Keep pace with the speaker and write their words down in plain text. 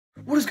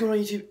What is going on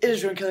YouTube? It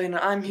is Ron Kelly and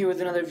I'm here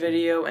with another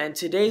video, and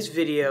today's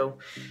video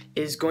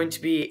is going to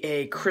be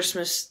a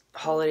Christmas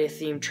holiday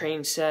themed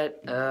train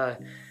set.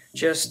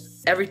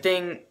 Just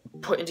everything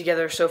put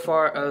together so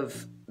far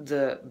of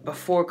the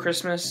before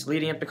Christmas,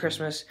 leading up to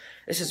Christmas.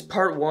 This is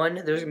part one.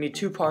 There's going to be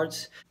 2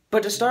 parts.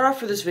 But to start off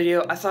for this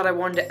video, I thought I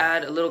wanted to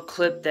add a little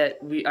clip that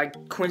I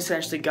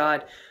coincidentally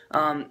got.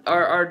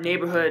 Our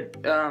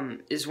neighborhood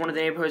is one of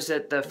the neighborhoods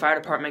that the fire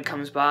department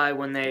comes by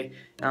when they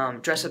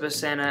dress up as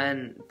Santa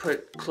and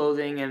put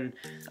clothing and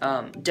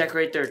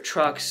decorate their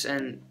trucks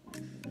and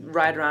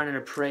ride around in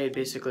a parade,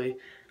 basically.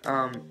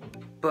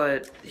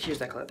 But here's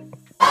that clip.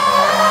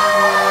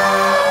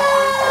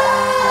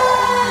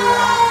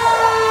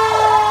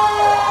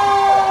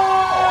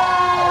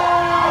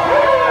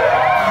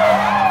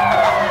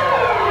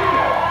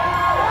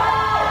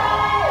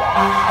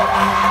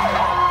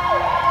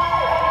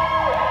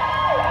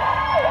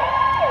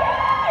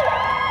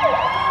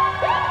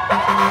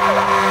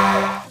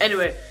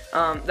 Anyway,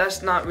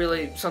 that's not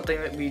really something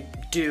that we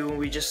do.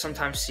 We just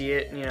sometimes see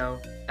it, you know,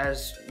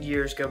 as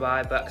years go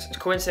by. But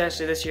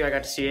coincidentally, this year I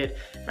got to see it,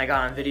 and I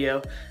got on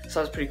video, so that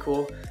was pretty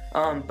cool.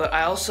 But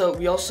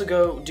we also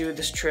go do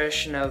this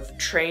tradition of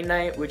train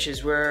night, which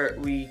is where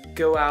we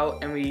go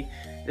out and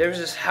there was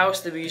this house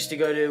that we used to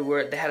go to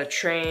where they had a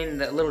train,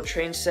 that little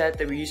train set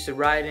that we used to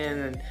ride in,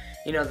 and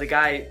you know, the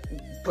guy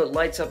put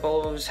lights up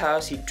all over his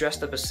house. He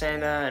dressed up as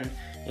Santa, and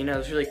you know, it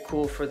was really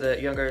cool for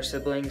the younger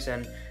siblings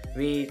and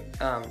me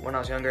when I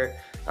was younger.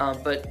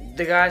 But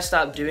the guy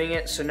stopped doing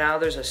it, so now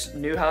there's a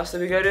new house that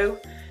we go to,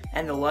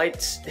 and the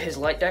lights, his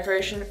light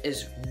decoration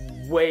is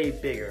way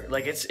bigger.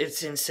 Like it's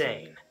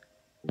insane.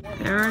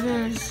 There it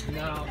is.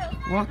 No.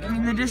 Walking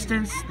in the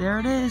distance. There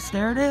it is.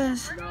 There it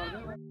is.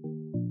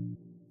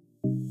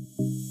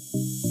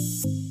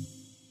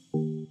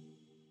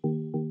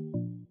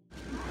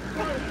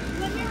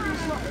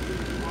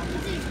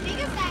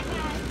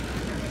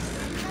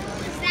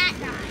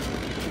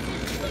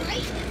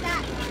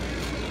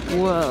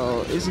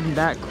 Whoa, isn't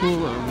that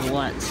cool or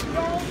what?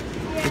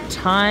 The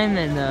time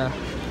and the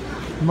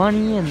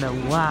money and the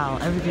wow,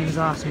 everything's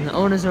awesome. The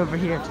owner's over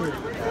here too.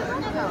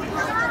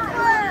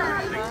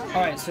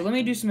 Alright, so let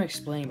me do some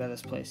explaining about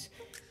this place.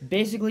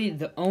 Basically,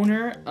 the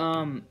owner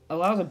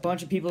allows a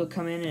bunch of people to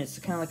come in, and it's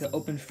kind of like an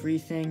open free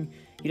thing.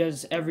 He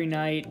does this every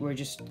night where he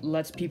just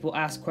lets people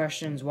ask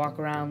questions, walk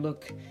around,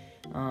 look.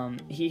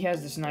 He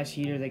has this nice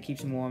heater that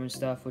keeps him warm and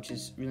stuff, which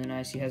is really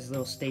nice. He has a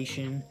little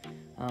station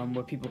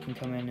where people can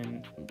come in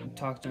and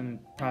talk to him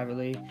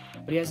privately.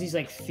 But he has these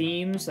like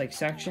themes, like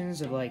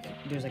sections of like,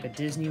 there's like a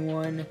Disney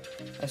one.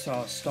 I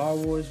saw a Star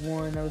Wars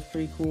one that was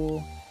pretty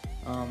cool.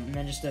 And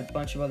then just a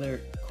bunch of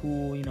other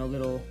cool, you know,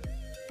 little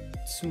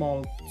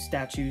small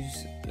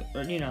statues,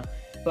 or, you know.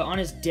 But on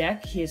his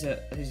deck, he has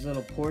his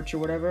little porch or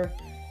whatever.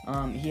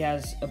 He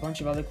has a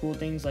bunch of other cool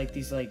things, like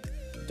these like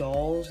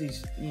dolls,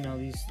 these, you know,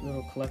 these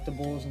little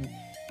collectibles, and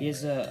he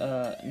has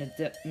a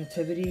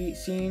nativity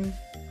scene,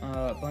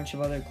 a bunch of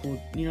other cool,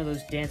 you know,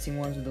 those dancing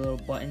ones with the little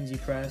buttons you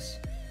press.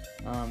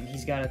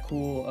 He's got a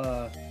cool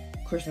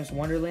Christmas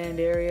Wonderland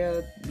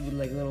area with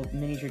like little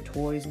miniature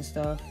toys and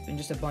stuff, and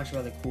just a bunch of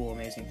other cool,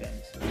 amazing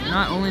things.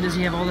 Not only does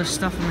he have all this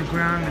stuff on the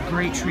ground, a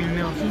great tree in the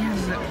middle, he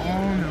has it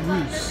all on the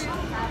roofs.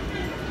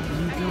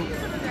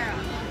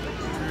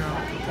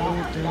 You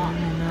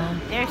know?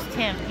 There's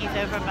Tim. He's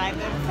over by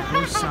the on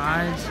both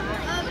sides,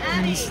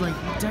 and he's like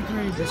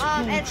decorated this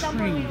whole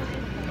tree.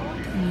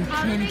 And you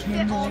candy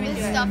candles,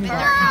 and you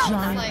got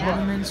giant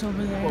ornaments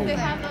over there. They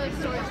have those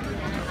stores.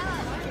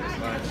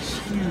 It's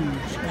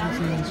huge.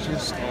 Everything's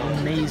just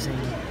amazing.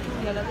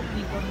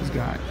 He's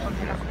got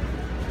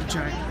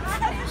giant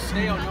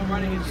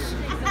snows,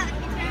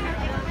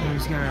 and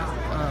he's got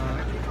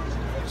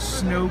a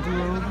snow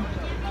globe,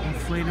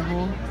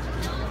 inflatable.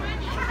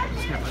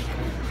 He's got like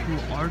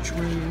cool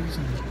archways,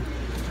 and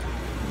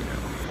you know,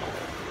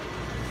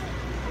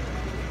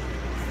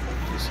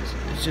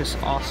 it's just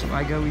awesome.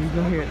 You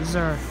go here. This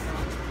is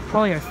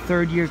probably our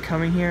 3rd year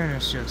coming here, and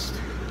it's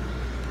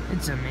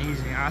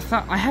amazing.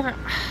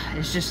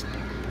 It's just,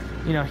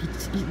 you know,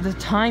 the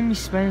time he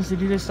spends to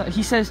do this stuff.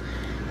 He says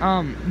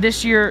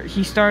this year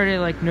he started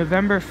like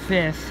November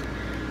 5th,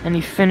 and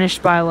he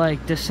finished by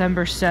like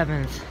December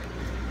 7th.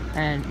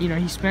 And, you know,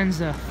 he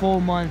spends a full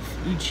month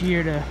each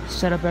year to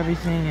set up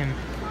everything and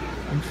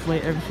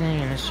inflate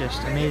everything, and it's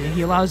just amazing.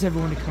 He allows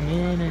everyone to come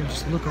in and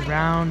just look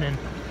around, and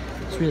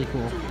it's really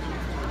cool.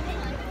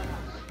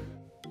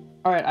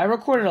 Alright, I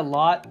recorded a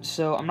lot,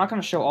 so I'm not going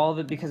to show all of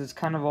it because it's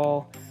kind of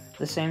all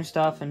the same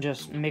stuff and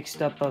just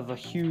mixed up of a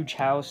huge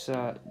house.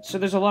 So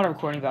there's a lot of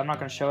recording, but I'm not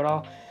going to show it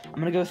all. I'm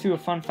going to go through a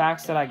fun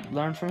facts that I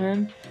learned from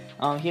him.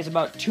 He has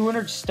about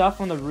 200 stuff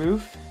on the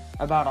roof,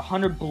 about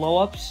 100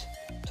 blow-ups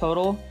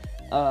total.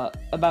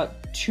 About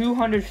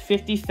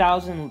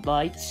 250,000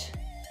 lights.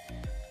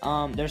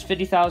 There's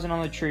 50,000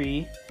 on the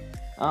tree.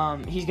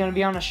 He's gonna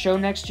be on a show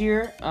next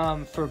year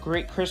for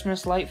Great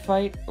Christmas Light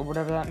Fight, or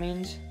whatever that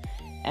means.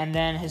 And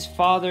then his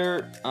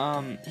father,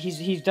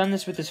 he's done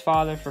this with his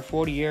father for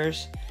 40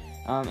 years.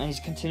 and he's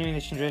continuing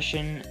the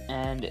tradition,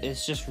 and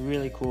it's just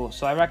really cool.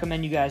 So I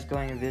recommend you guys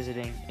going and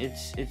visiting.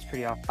 It's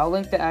pretty awesome. I'll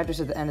link the address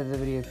at the end of the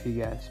video for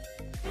you guys.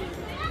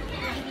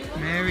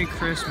 Merry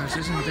Christmas!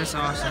 Isn't this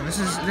awesome?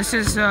 This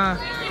is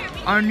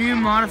our new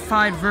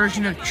modified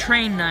version of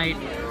Train Night,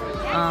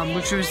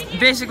 which was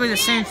basically the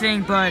same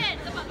thing but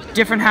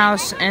different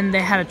house, and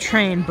they had a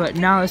train, but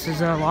now this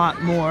is a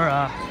lot more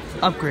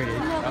upgraded.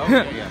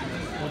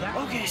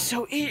 Okay,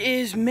 so it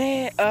is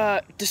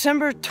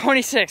December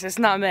 26th. It's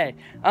not May.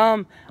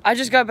 I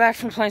just got back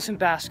from playing some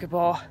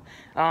basketball.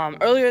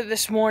 Earlier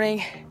this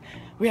morning,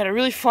 we had a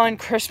really fun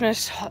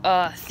Christmas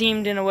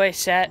themed in a way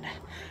set.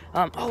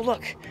 Oh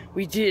look,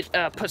 we did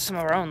put some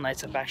of our own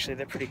lights up. Actually,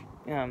 they're pretty.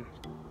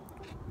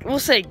 We'll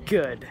say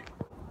good.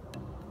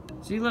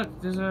 See,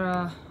 look, those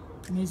are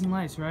amazing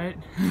lights, right?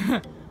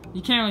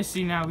 You can't really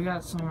see now. We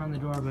got some around the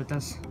door, but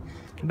that's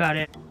about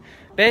it.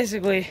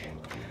 Basically,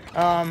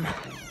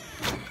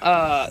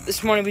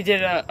 this morning we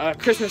did a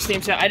Christmas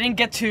theme set. I didn't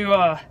get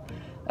to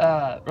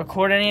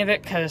record any of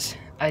it because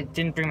I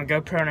didn't bring my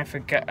GoPro and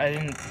I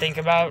didn't think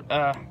about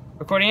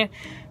recording it.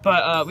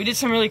 But we did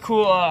some really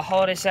cool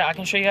holiday set. I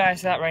can show you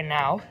guys that right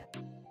now.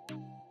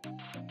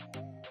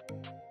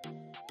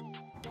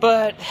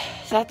 But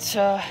that's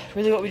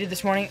really what we did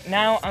this morning.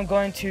 Now I'm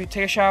going to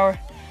take a shower,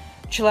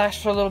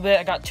 chillax for a little bit.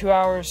 I got 2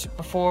 hours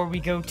before we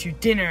go to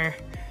dinner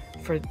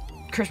for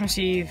Christmas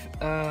Eve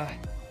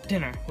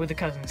dinner with the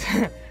cousins.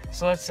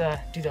 So let's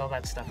do all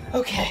that stuff.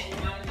 Okay,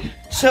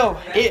 so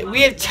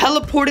we have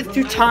teleported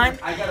through time,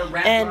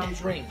 and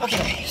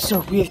okay,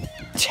 so we have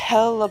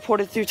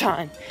teleported through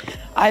time.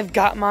 I've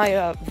got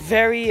my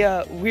very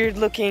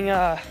weird-looking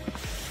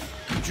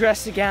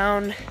dress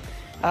gown.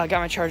 Got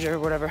my charger or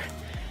whatever.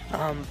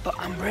 But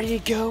I'm ready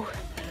to go.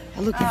 I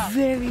look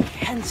very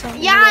handsome.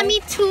 Yeah, me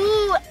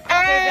too.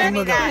 And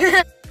look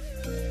at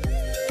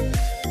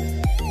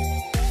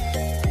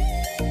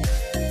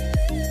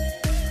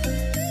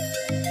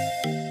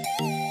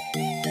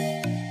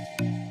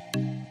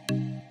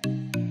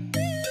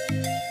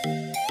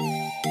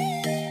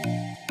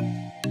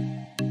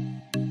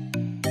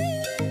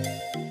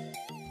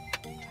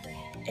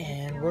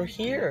and we're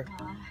here.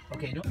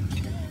 Okay,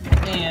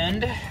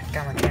 and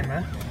got my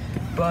camera,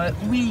 but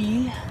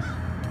we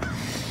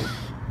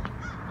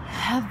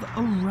have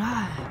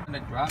arrived.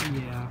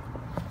 Yeah.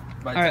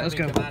 All right, let's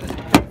go.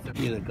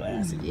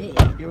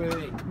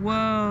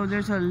 Whoa,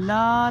 there's a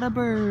lot of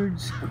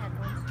birds.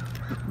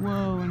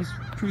 Whoa, and it's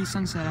pretty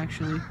sunset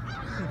actually.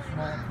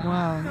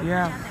 Wow,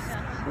 yeah.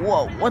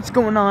 Whoa, what's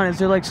going on? Is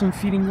there like some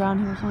feeding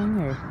ground here or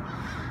something? Or?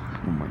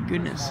 Oh my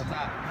goodness.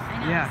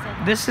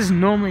 Yeah, this is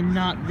normally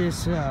not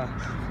this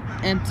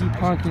empty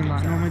parking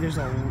lot. Normally there's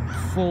a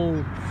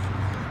full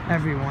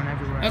everyone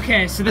everywhere.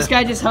 Okay, so this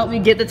guy just helped me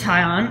get the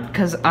tie on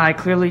because I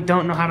clearly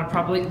don't know how to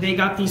properly. They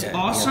got these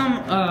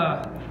awesome.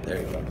 There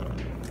you go.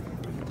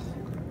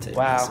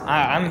 Wow,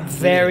 I'm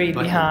very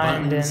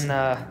behind in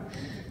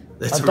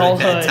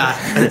adulthood.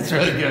 That's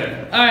really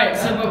good. All right,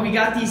 so but we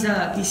got these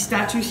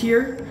statues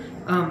here.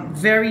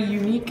 Very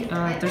unique.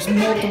 There's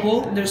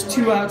multiple. There's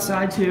 2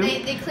 outside too.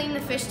 They cleaned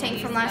the fish tank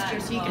from last year,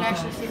 so you can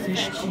actually see the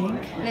fish.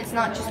 And it's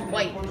not just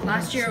white.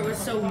 Last year it was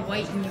so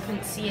white and you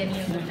couldn't see any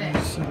of the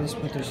fish. See this,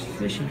 but there's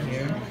fish in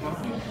here.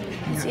 You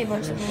can see a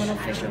bunch of the little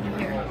fish over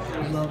here.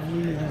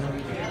 Lovely.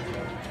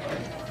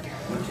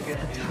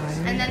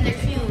 And then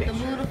there's you, the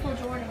beautiful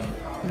Jordan.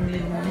 Very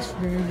nice,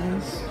 very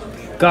nice.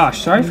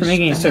 Gosh, sorry for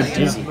making it so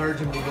dizzy.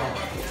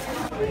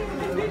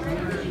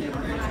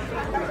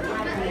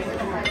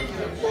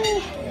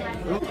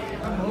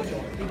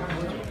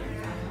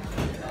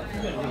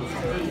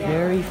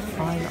 Very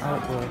fine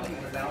artwork.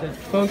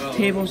 Both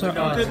tables are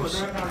ours.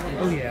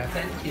 Oh yeah.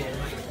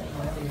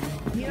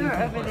 You're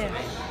over there.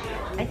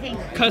 I think.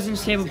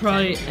 Cousin's table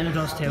probably, and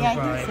adult's table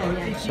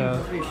probably.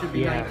 So,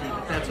 yeah.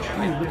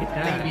 Ooh, look at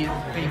that.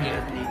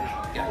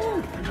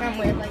 I'm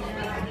weird like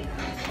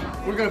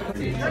that. We're gonna put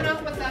these.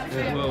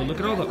 Whoa, look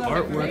at all the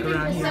artwork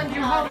around here.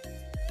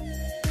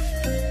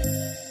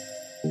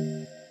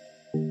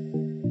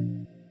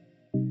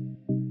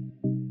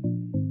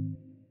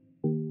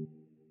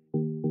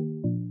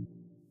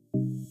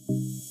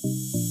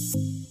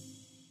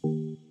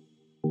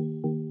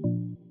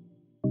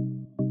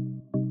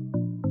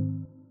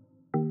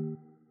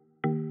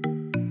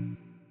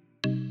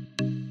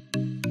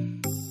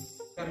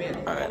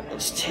 Alright,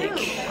 let's take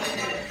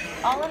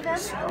All of them?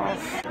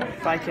 off.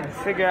 If I can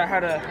figure out how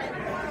to.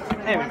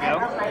 There we go.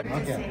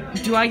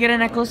 Okay. Do I get a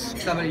necklace?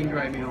 Somebody can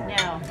drive me home.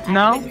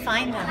 No. No?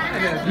 Find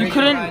them. You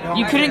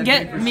couldn't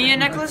get me a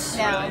necklace?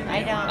 No,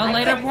 I don't. A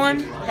light up one?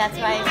 That's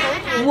why I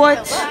told you.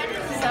 What?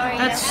 Sorry.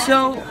 That's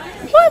so.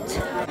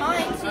 What?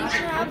 Mine, so you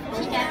can have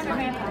key cats for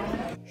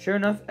grandpa. Sure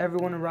enough,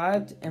 everyone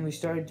arrived, and we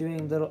started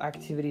doing little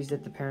activities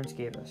that the parents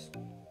gave us.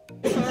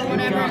 Or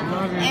whatever.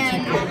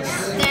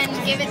 And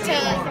then give it to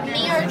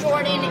me or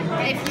Jordan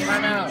if you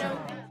know.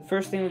 The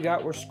first thing we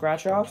got were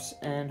scratch offs,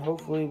 and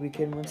hopefully we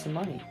can win some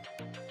money.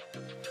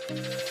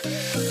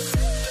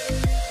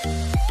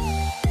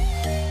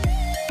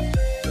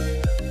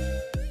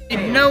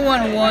 no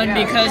one won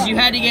because you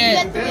had to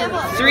get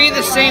 3 of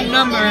the same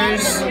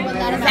numbers,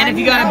 and if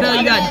you got a bill,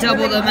 you got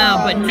double the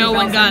amount, but no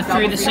one got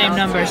 3 of the same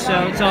numbers,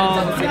 so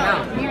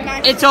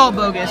it's all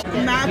bogus.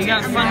 You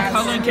got fun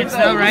coloring kits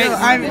though, right?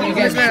 What do you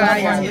get? Did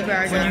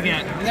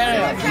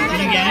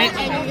you get it?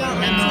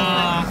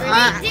 No.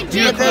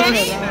 You got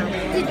close?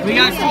 We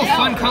got cool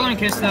fun coloring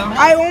kits though.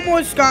 I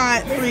almost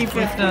got 350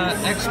 with the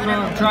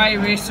Expo dry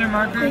eraser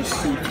markers.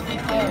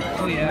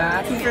 Oh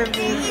yeah.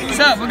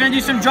 So we're gonna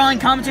do some drawing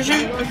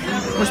competition.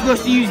 We're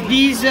supposed to use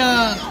these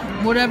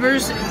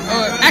whatevers.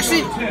 Or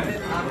actually,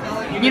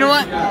 you know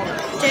what?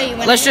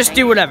 Let's just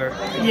do whatever.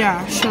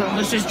 Yeah, sure.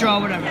 Let's just draw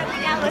whatever.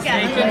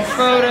 Taking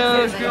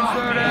photos, good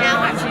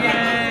photos.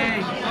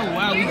 Yay! Oh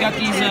wow, we got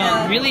these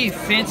really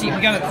fancy. We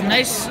got a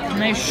nice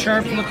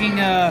sharp looking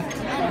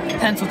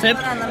pencil tip,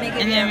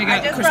 and then we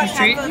got Christmas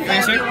tree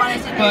eraser.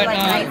 But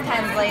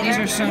these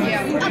are some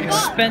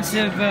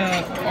expensive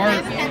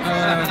art,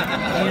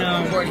 you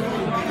know,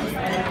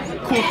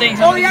 cool things.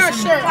 Oh yeah,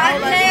 sure.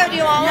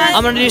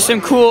 I'm gonna do some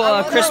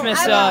cool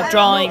Christmas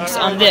drawings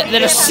on this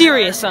that are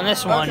serious on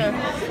this one,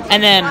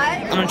 and then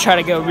I'm gonna try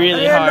to go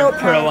really hard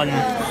pro on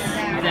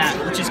that,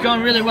 which is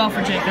going really well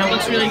for Jake. That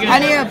looks really good. I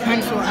need a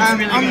pencil. I'm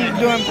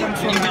doing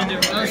pencil. What are you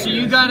gonna do? Oh, so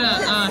you got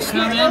a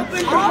snowman.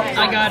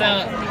 I got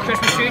a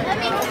Christmas tree.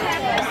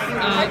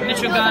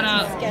 Mitchell got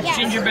a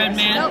gingerbread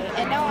man.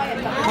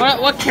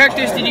 What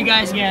characters did you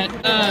guys get?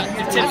 I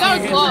got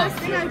a glove.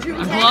 A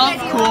glove?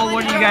 Cool.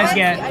 What did you guys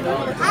get?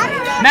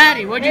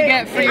 Maddie, what did you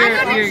get for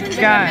your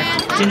guy?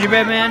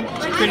 Gingerbread man?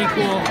 Pretty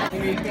cool.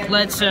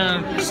 Let's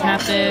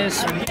snap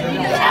this.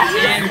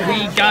 And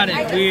we got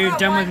it. We're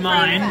done with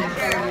mine.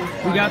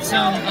 We got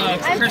some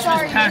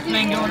Christmas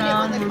Pac-Man going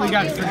on. What do we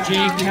got for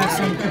Jake? We have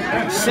some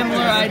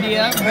similar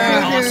idea.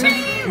 Very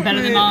awesome.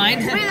 Better than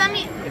mine.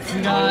 We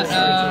got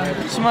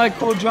some other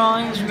cool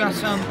drawings. We got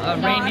some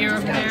reindeer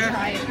over there.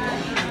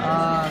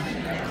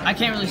 I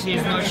can't really see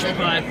as much,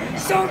 but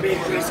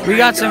we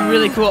got some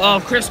really cool. Oh,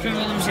 Kris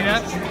Kringle. Let me see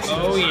that.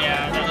 Oh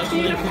yeah, that looks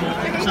really cool.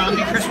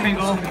 Zombie Kris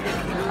Kringle.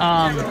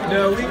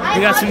 We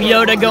got some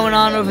Yoda going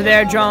on over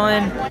there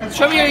drawing.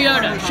 Show me your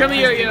Yoda. Show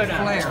me your Yoda.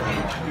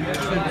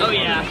 Oh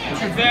yeah,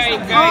 very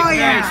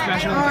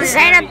special. Is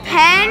that a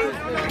pen?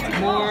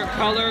 More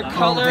color,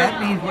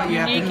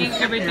 making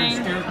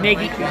everything.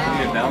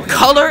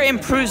 Color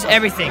improves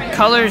everything.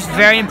 Color is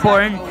very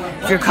important.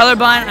 If you're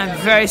colorblind, I'm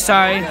very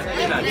sorry.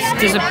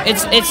 It's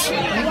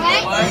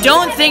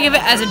don't think of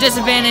it as a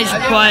disadvantage,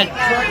 but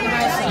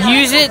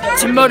use it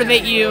to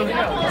motivate you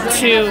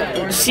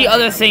to see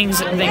other things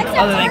other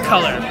than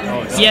color.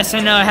 Yes, I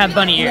know I have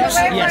bunny ears.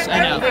 Yes, I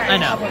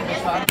know.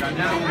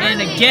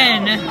 And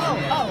again,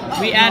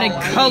 we added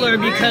color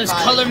because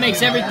color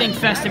makes everything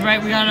festive,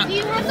 right? We got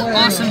an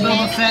awesome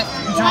Boba Fett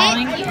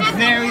drawing.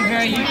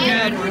 Very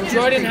good.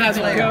 Jordan has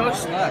a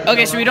ghost.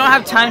 Okay, so we don't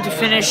have time to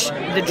finish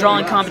the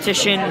drawing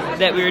competition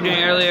that we were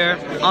doing earlier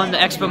on the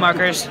Expo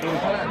markers.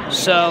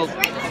 So,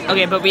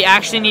 okay, but we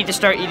actually need to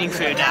start eating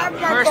food now.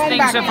 First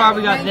thing so far,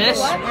 we got this.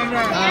 We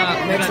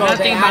got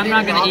nothing, but I'm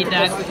not gonna eat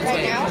that.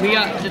 We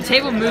got the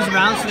table moves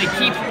around, so they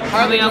keep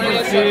coming up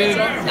with food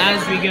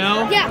as we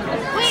go.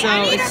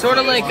 So it's sort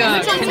of like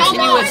a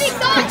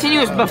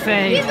continuous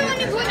buffet,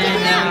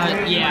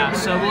 and yeah.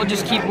 So we'll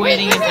just keep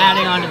waiting and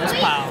adding onto this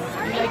pile.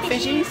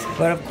 Fishies?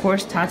 But of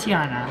course,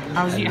 Tatiana,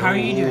 how are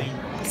you doing?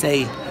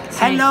 Say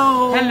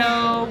hello.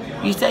 Hello.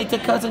 You say to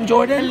cousin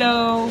Jordan?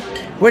 Hello.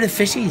 Where are the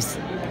fishies?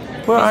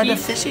 Where are the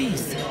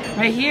fishies?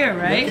 Right here,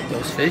 right? Look at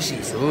those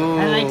fishies. Ooh.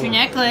 I like your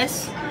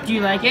necklace. Do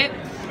you like it?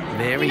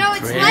 Very You know,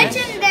 it's pretty.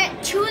 legend that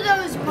 2 of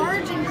those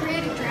birds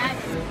created a dragon.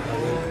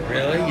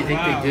 Really? You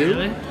think they do?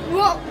 Really?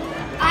 Well,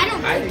 I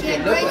don't think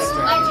it, but it's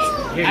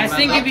legend. I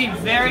think it'd be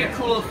very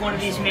cool if one of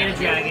these made a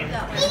dragon.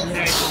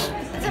 Very cool.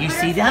 You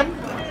see them?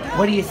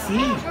 What do you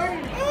see?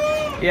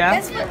 Yeah.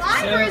 That's what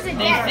libraries So are they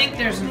there. think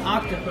there's an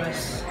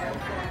octopus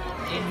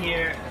in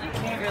here. You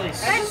can't really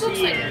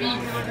see it.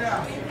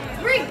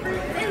 Rick,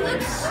 it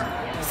looks.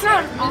 It's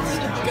not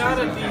awesome. It's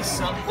gotta be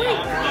something.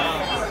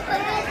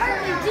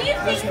 Do you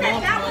think that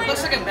It one?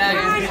 looks like a bag.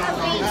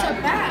 It's a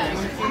bag.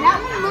 That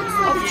one looks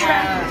like a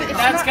Yeah, trap.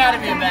 that's gotta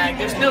be a bag.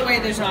 There's no way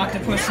there's an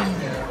octopus in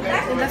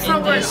That's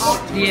not what this.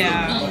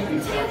 Yeah.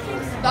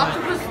 the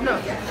octopus.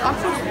 No, the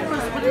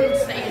octopus wouldn't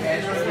stay in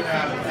there.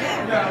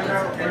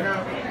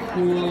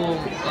 Cool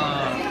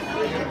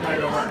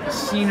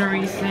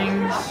scenery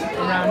things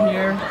around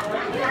here.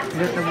 We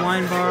got the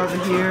wine bar over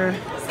here.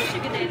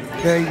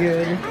 Very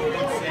good.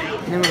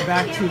 And then we're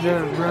back to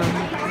the room.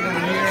 Over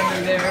here,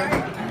 over there.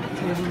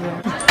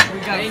 We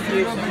got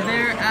food over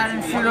there,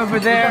 adding food over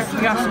there.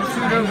 We got some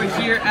food over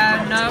here,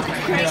 adding up.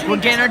 We're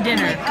getting our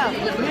dinner.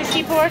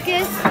 Mushy pork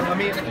is?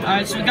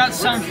 Alright, so we got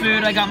some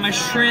food. I got my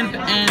shrimp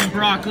and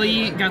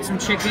broccoli. Got some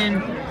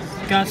chicken.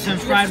 Got some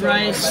fried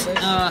rice.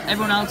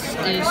 Everyone else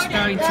is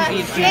starting to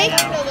eat food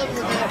now.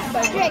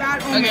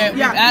 Okay, we've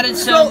Yeah. added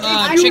some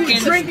if you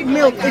chicken. drink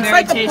milk, it's Very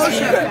like a tasty.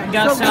 push-up.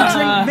 Got So some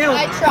drink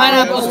milk.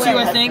 pineapples too,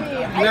 I think.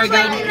 Very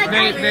good.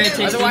 Very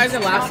tasty. I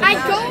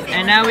don't.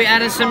 And now we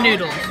added some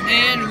noodles.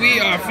 And we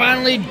are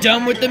finally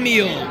done with the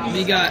meal.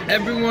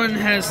 Everyone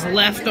has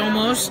left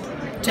almost.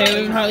 Taylor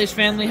and Harley's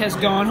family has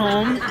gone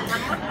home.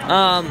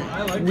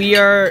 We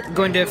are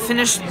going to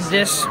finish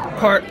this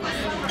part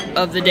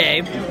of the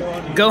day,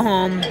 go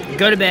home,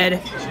 go to bed,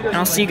 and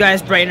I'll see you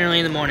guys bright and early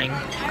in the morning.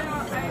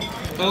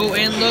 Oh,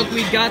 and look,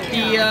 we got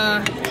the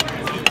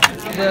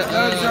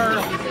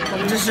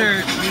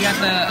dessert. We got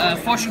the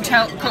fortune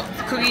tell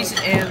cookies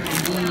and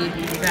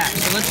the back.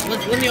 So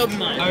let me open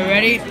mine. Are you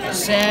ready?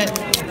 Set,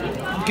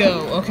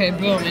 go. Okay,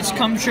 boom. It's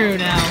come true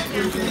now.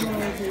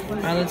 All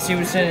right, let's see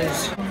what it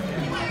says.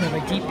 I have a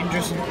deep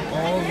interest in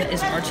all that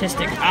is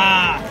artistic.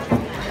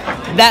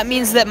 That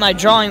means that my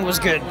drawing was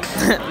good.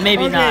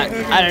 Maybe not.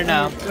 I don't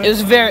know. It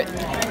was very.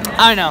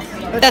 I don't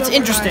know. That's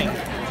interesting.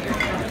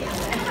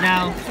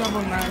 Now.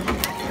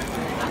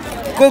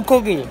 Good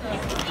cookie.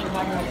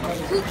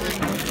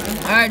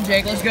 Alright,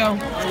 Jake, let's go.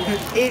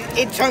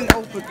 It's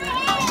unopened.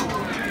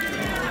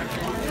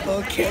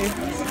 Okay.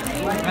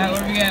 Alright, what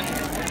do we get?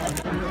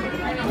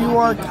 You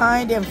are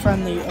kind and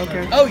friendly.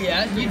 Okay. Oh,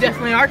 yeah, you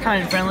definitely are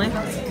kind and friendly.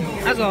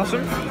 That's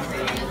awesome.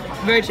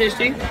 Very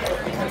tasty.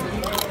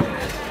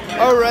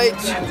 Alright,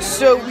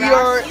 so we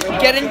are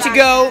getting to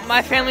go.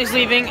 My family's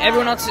leaving.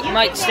 Everyone else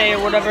might stay or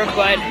whatever,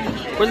 but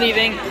we're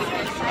leaving.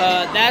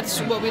 That's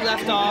what we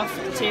left off.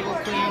 The table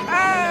clean.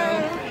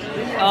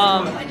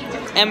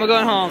 And we're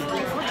going home.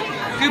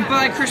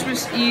 Goodbye,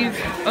 Christmas Eve.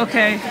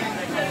 Okay.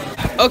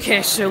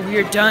 Okay, so we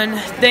are done.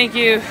 Thank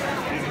you.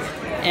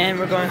 And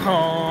we're going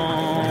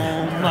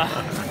home.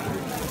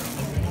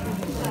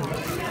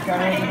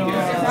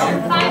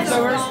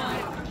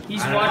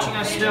 He's watching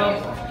us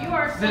still.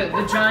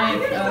 The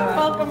giant.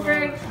 Welcome,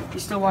 Greg.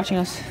 He's still watching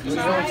us.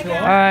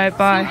 Alright,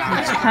 bye.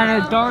 It's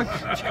kind of dark,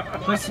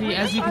 but see,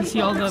 as you can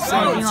see, all the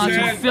parking lots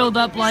are filled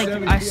up like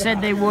I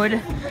said they would.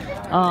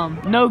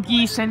 No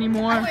geese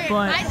anymore,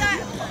 but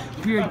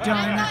we are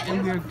done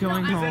and we are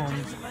going home.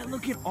 I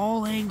look at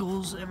all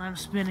angles and I'm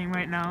spinning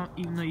right now,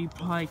 even though you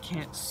probably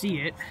can't see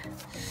it.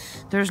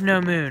 There's no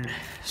moon,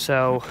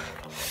 so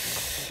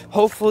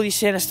hopefully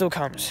Santa still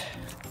comes.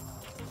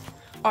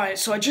 Alright,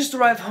 so I just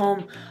arrived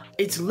home.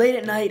 It's late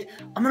at night.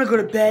 I'm gonna go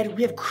to bed.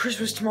 We have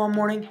Christmas tomorrow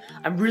morning.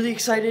 I'm really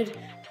excited.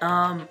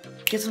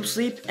 Get some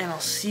sleep, and I'll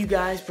see you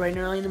guys bright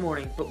and early in the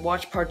morning. But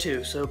watch part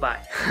 2, so bye.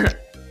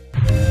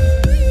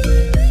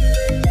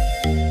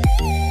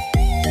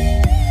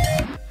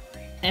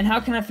 And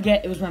how can I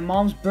forget? It was my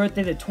mom's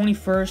birthday, the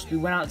 21st. We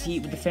went out to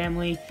eat with the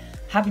family.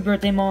 Happy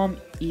birthday, Mom,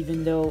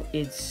 even though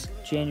it's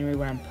January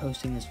when I'm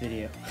posting this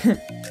video.